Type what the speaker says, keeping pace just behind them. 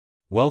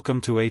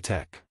Welcome to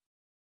ATech.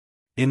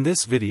 In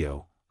this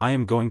video, I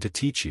am going to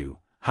teach you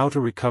how to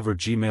recover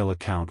Gmail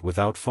account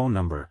without phone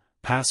number,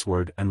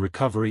 password and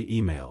recovery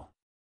email.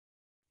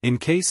 In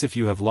case if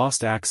you have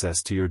lost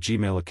access to your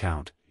Gmail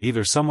account,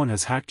 either someone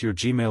has hacked your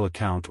Gmail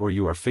account or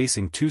you are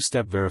facing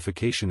two-step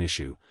verification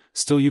issue,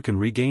 still you can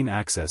regain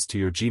access to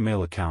your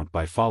Gmail account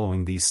by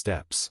following these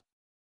steps.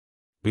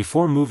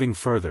 Before moving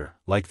further,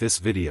 like this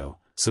video,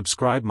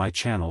 subscribe my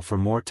channel for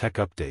more tech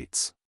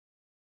updates.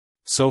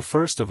 So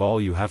first of all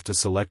you have to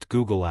select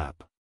Google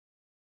app.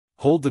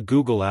 Hold the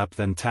Google app,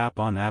 then tap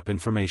on app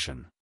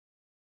information.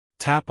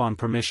 Tap on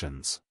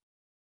permissions.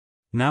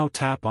 Now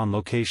tap on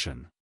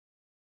location.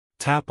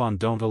 Tap on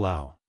don't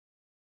allow.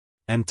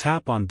 And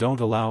tap on don't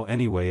allow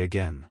anyway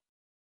again.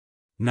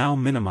 Now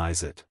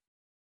minimize it.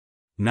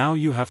 Now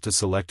you have to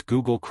select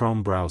Google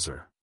Chrome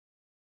browser.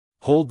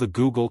 Hold the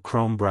Google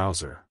Chrome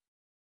browser.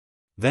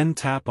 Then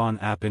tap on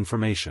app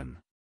information.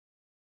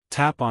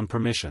 Tap on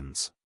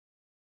permissions.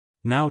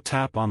 Now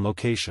tap on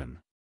location.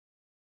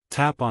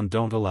 Tap on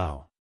don't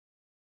allow.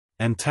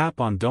 And tap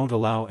on don't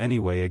allow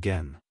anyway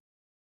again.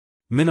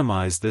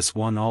 Minimize this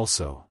one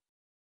also.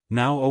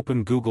 Now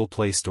open Google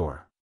Play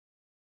Store.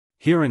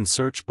 Here in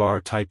search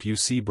bar type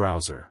UC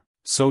browser,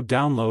 so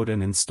download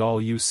and install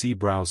UC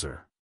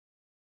browser.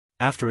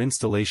 After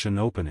installation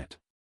open it.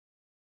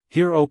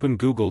 Here open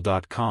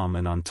google.com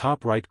and on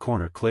top right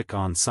corner click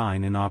on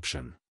sign in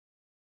option.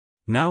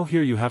 Now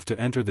here you have to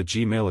enter the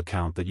Gmail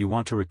account that you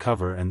want to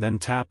recover and then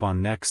tap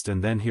on next,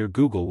 and then here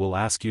Google will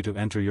ask you to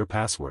enter your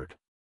password.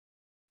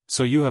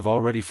 So you have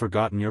already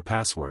forgotten your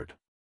password.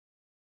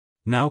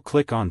 Now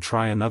click on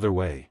try another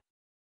way.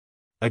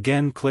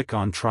 Again click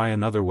on try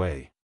another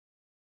way.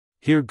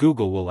 Here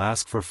Google will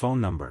ask for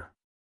phone number.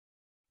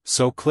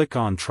 So click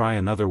on try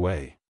another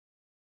way.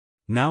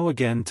 Now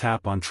again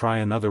tap on try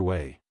another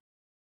way.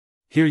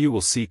 Here you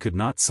will see could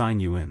not sign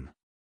you in.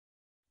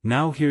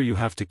 Now here you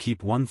have to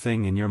keep one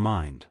thing in your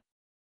mind.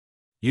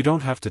 You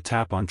don't have to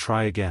tap on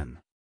try again.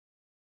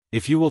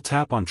 If you will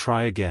tap on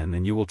try again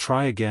and you will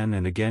try again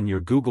and again, your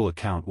Google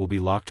account will be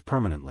locked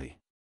permanently.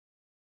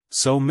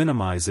 So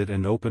minimize it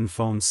and open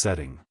phone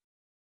setting.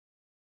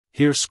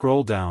 Here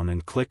scroll down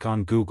and click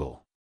on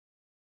Google.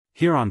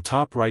 Here on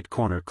top right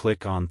corner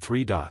click on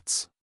three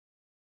dots.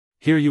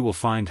 Here you will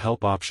find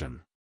help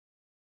option.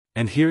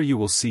 And here you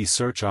will see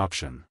search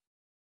option.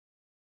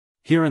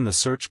 Here in the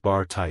search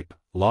bar type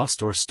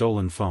lost or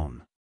stolen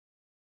phone.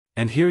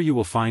 And here you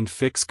will find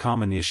fix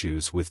common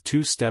issues with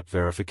two-step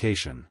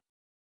verification.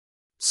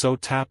 So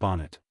tap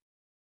on it.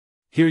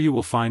 Here you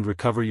will find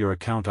recover your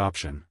account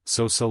option,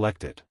 so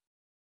select it.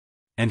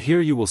 And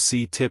here you will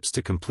see tips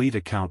to complete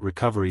account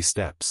recovery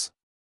steps.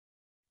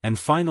 And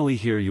finally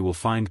here you will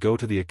find go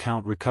to the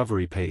account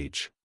recovery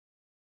page.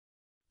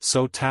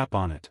 So tap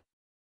on it.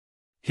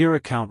 Here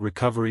account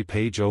recovery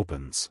page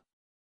opens.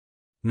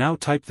 Now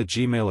type the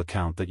Gmail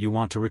account that you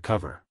want to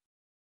recover.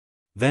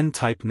 Then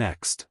type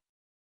next.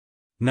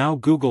 Now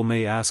Google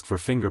may ask for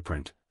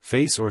fingerprint,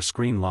 face or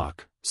screen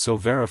lock, so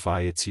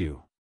verify it's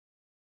you.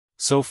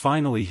 So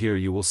finally here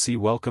you will see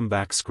welcome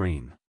back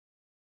screen.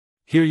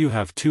 Here you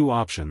have two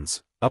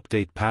options,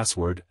 update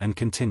password and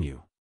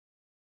continue.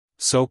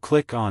 So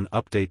click on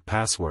update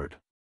password.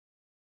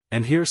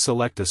 And here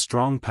select a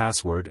strong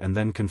password and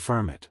then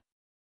confirm it.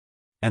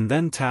 And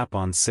then tap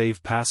on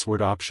save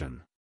password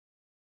option.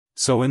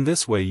 So in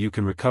this way you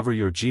can recover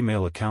your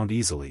Gmail account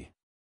easily.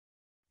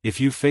 If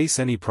you face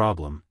any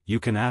problem, you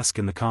can ask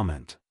in the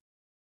comment.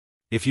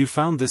 If you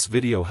found this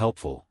video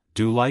helpful,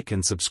 do like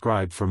and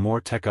subscribe for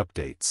more tech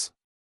updates.